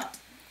 Cut.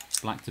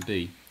 Black to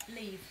B.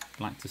 Leave.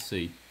 Black to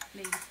C.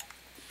 Leave.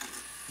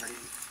 Ready.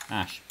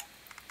 Ash,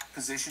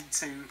 Position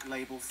 2,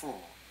 label 4.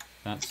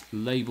 that's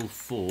label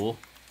 4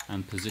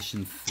 and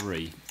position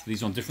 3.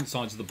 These are on different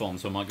sides of the bomb,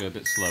 so I might go a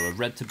bit slower.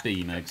 Red to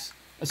B, Megs.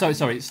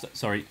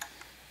 Sorry.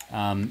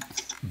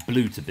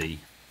 Blue to B.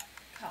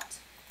 Cut.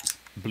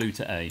 Blue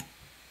to A.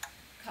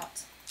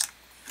 Cut.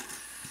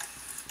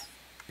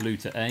 Blue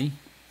to A.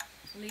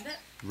 Leave it.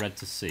 Red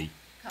to C.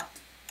 Cut.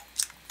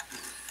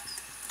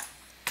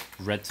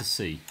 Red to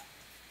C.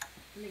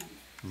 Leave.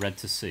 Red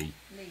to C.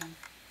 Leave.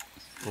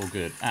 All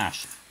good.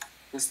 Ash,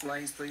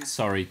 Displays, please.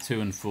 sorry,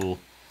 2 and 4.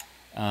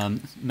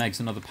 Megs,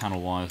 another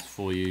panel wire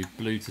for you.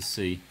 Blue to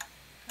C.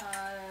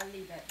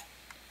 Leave it.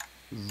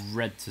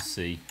 Red to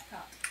C.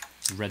 Cut.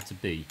 Red to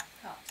B.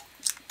 Cut.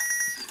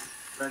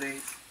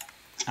 Ready.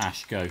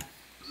 Ash, go.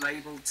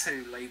 Label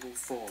 2, label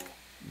 4.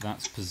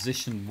 That's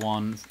position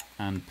 1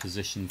 and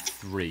position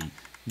 3.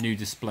 New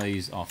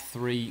displays are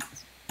 3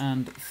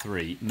 and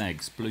 3.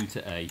 Megs, blue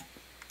to A.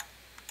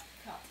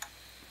 Cut.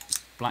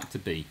 Black to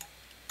B.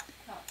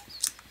 Cut.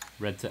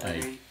 Red to A.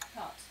 Ready.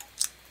 Cut.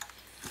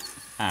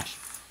 Ash,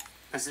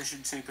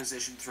 Position 2,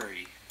 position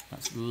 3.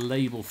 that's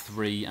label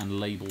 3 and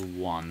label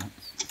 1.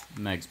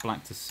 Megs,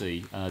 black to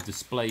C.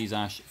 Displays,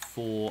 Ash,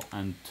 4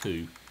 and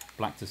 2.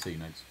 Black to C,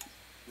 Megs.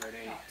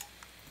 Ready.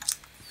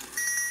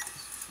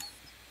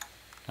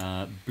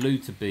 Blue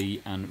to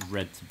B and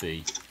red to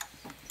B.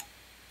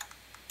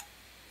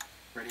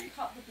 Ready.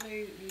 Cut the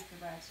blue, leave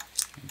the red.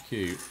 Thank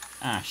you.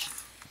 Ash,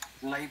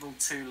 Label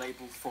 2,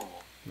 label 4.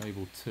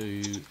 label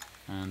 2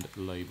 and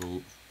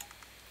label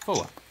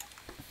 4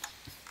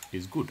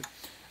 is good.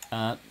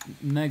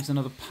 Megs,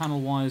 another panel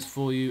wires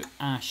for you.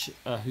 Ash,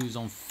 who's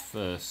on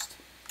first?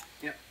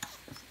 Yep.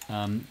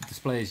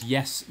 Display is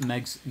yes.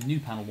 Megs, new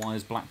panel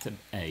wires, black to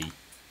A.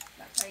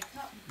 Black to A.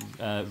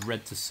 Cut.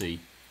 Red to C.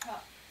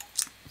 Cut.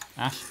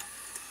 Ash,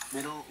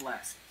 Middle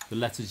left. the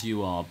letters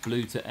you are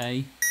blue to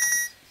A,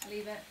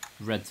 Leave it.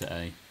 red to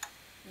A.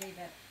 Leave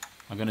it.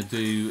 I'm gonna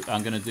do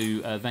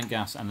vent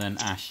gas and then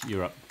Ash,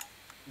 you're up.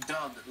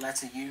 Done.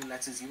 Letter U,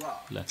 letters you are.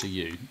 Letter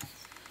U.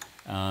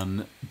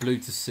 Blue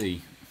to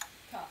C.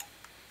 Cut.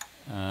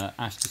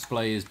 Ash,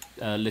 display is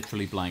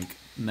literally blank.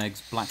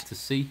 Megs, black to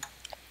C.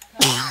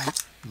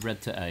 Cut.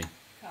 Red to A.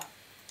 Cut.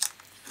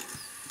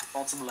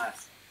 Bottom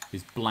left.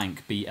 Is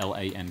blank,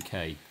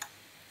 BLANK.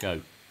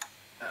 Go.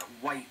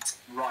 Wait,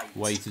 right.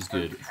 Wait is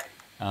good.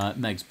 Okay.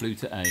 Megs, blue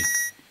to A.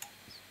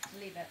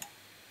 Leave it.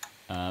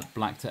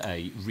 Black to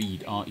A.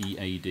 Read,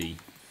 READ.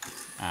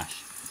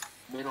 Ash.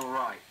 Middle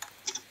right.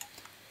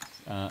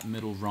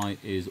 Middle right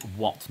is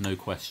what, no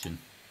question.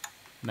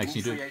 Megs,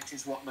 you do. 3H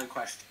is what, no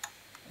question.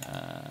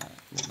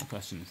 What, no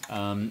questions.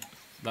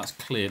 That's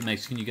clear.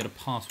 Megs, can you get a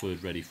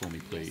password ready for me,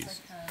 please?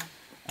 Yes,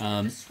 I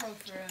can. Just scroll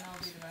through and I'll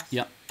do the rest.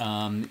 Yep.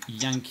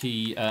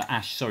 Yankee,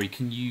 Ash, sorry,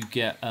 can you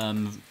get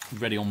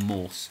ready on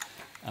Morse?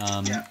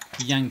 Yeah.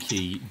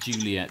 Yankee,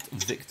 Juliet,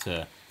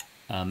 Victor,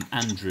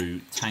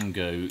 Andrew,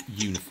 Tango,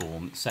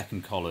 Uniform,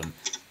 second column,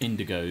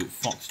 Indigo,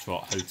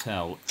 Foxtrot,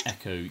 Hotel,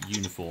 Echo,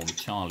 Uniform,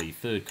 Charlie,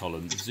 third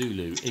column,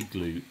 Zulu,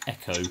 Igloo,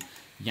 Echo,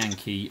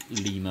 Yankee,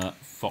 Lima,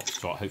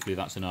 Foxtrot. Hopefully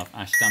that's enough.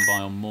 Ash, stand by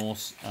on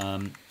Morse.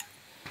 I'm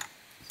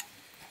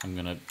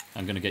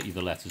gonna get you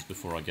the letters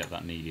before I get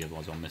that needy,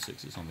 otherwise I'll miss it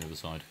 'cause it's on the other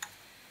side.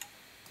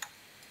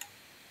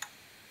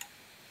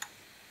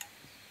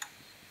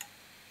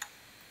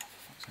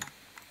 For fuck's sake,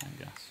 and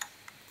gas.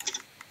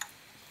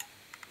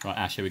 Right,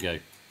 Ash, here we go.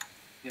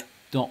 Yep.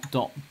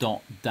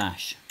 Dot,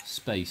 dash,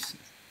 space,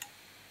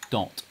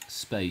 dot,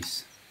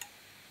 space,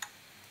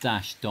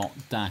 dash,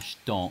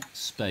 dot,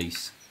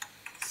 space.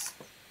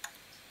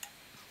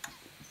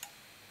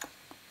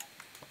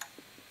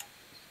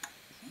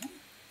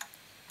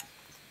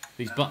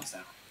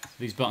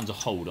 These buttons are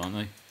hold, aren't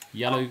they?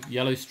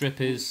 Yellow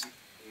strip is.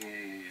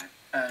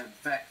 Yeah.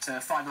 Vector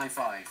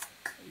 595.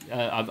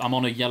 I'm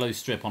on a yellow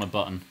strip on a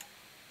button.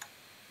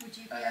 Would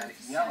you be able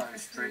to Yellow decipher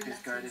strip through is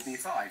going to letters? be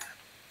 5.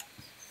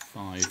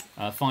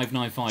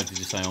 595. Did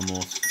you say on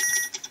Morse?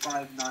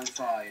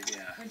 595,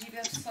 yeah. Would you be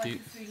able to Thank you.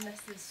 decipher through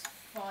letters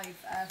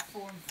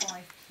 4 and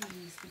 5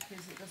 keys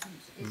because it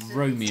doesn't. It's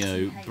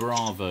Romeo, TH.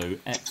 Bravo,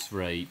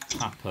 X-ray,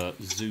 Papa,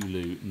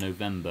 Zulu,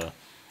 November,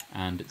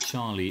 and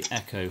Charlie,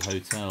 Echo,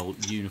 Hotel,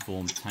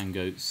 Uniform,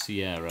 Tango,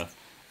 Sierra.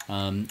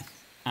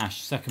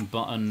 Ash, second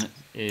button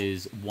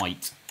is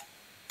white.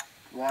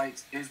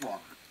 White is 1.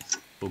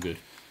 All good.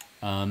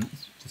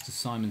 Just as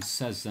Simon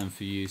says then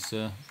for you,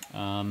 sir.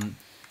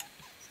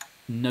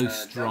 No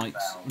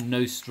strikes,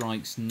 no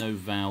strikes, no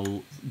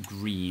vowel,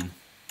 green.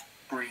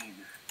 Green.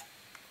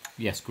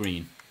 Yes,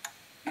 green.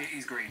 It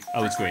is green.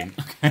 Oh, it's green.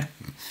 Okay.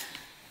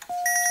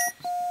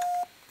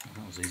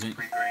 That was easy.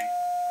 Green.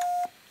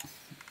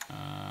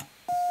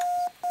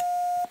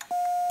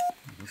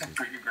 This is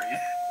Green.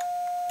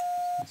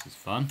 This is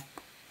fun.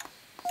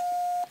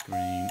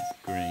 Green,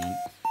 green,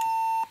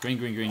 green,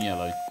 green, green,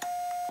 yellow.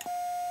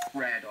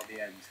 Red on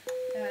the end.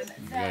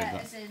 There,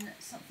 as in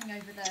something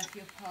over there for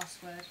your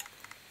password.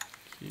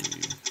 Q.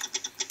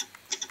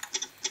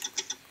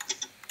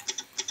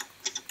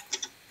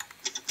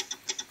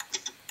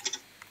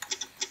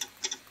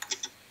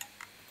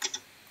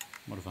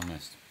 What have I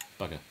missed?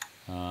 Bugger.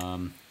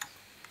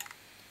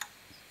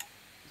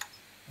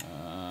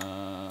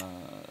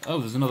 Oh,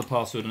 there's another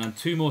password and then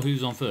two more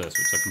who's on first,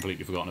 which I've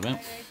completely forgotten about.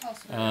 Okay,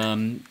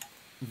 password.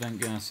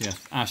 Vengas, yes.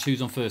 Ash,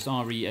 who's on first?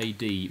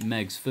 R-E-A-D.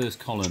 Megs, first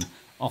column.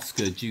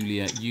 Oscar,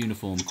 Juliet,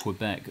 uniform.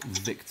 Quebec,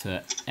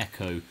 Victor,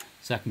 Echo.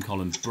 Second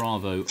column.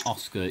 Bravo,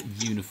 Oscar,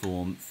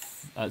 uniform.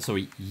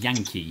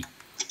 Yankee,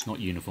 not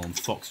uniform.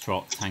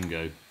 Foxtrot,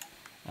 Tango.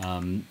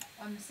 I'm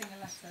missing a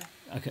letter.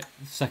 Okay,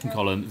 second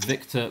column,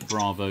 Victor,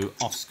 Bravo,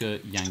 Oscar,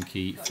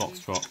 Yankee,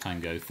 Foxtrot,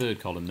 Tango. Third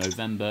column,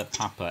 November,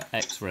 Papa,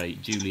 X-Ray,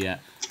 Juliet,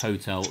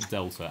 Hotel,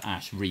 Delta,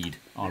 Ash, Reed,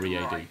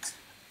 R-E-A-D.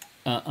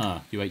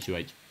 Right.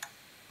 U-H-U-H.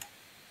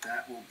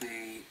 That will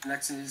be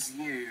letters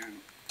U,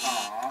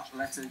 R,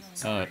 letters...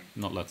 Sorry,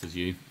 Not letters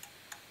U.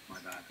 my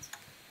bad.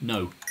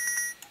 No.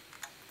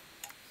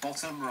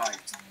 Bottom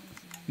right.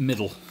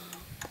 Middle.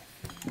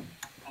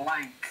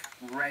 Blank,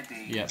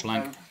 ready. Yeah,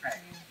 blank. Okay.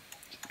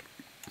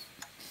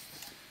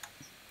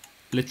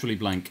 Literally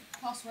blank.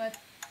 Password.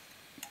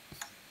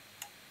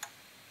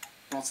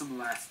 Bottom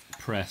left.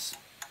 Press.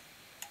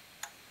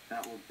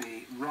 That will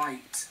be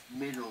right,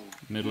 middle.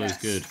 Middle yes. is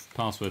good.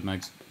 Password,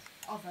 Megs.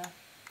 Other.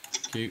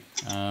 Cute.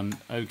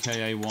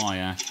 O-K-A-Y,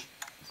 Ash.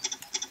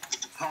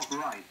 Top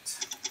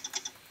right.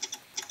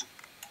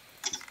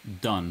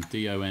 Done.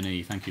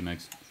 D-O-N-E. Thank you,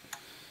 Megs.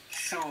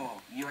 Sure,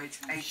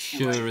 U-H-H.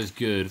 Sure is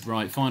good.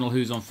 Right, final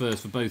who's on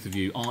first for both of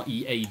you.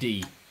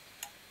 R-E-A-D.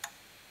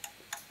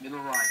 Middle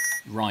right.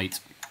 Right.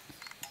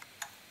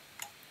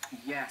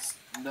 Yes,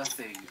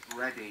 nothing,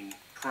 ready,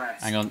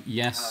 press. Hang on.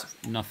 Yes,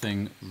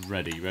 nothing,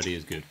 ready. Ready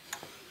is good.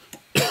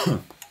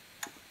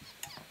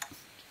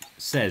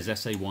 Says,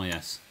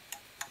 S-A-Y-S.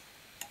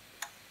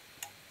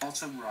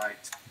 Bottom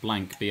right.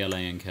 Blank,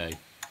 B-L-A-N-K.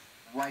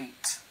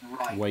 Wait,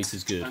 right. Wait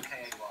is good.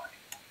 O-K-A-Y.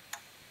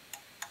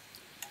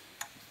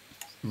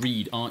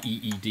 Read,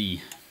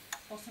 R-E-E-D.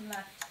 Bottom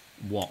left.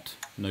 What?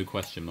 No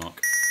question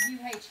mark.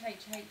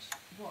 U-H-H-H.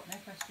 What? No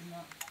question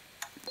mark.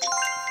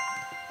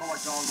 Oh my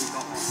god, we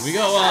got one. We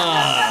got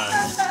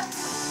one!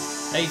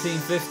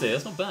 1850,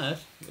 that's not bad.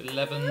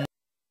 11.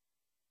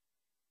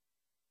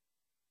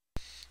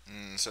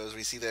 So as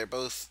we see there,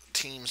 both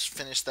teams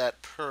finished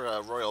that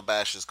per Royal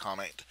Bash's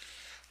comment.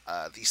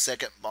 The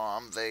second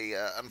bomb, they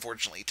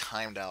unfortunately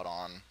timed out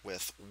on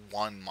with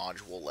one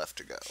module left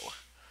to go.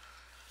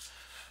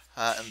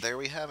 And there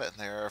we have it.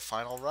 There are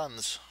final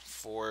runs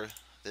for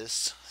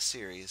this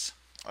series.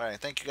 Alright,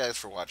 thank you guys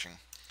for watching.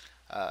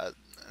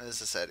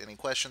 As I said, any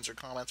questions or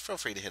comments, feel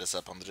free to hit us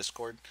up on the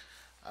Discord.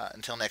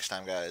 Until next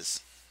time,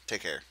 guys,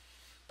 take care.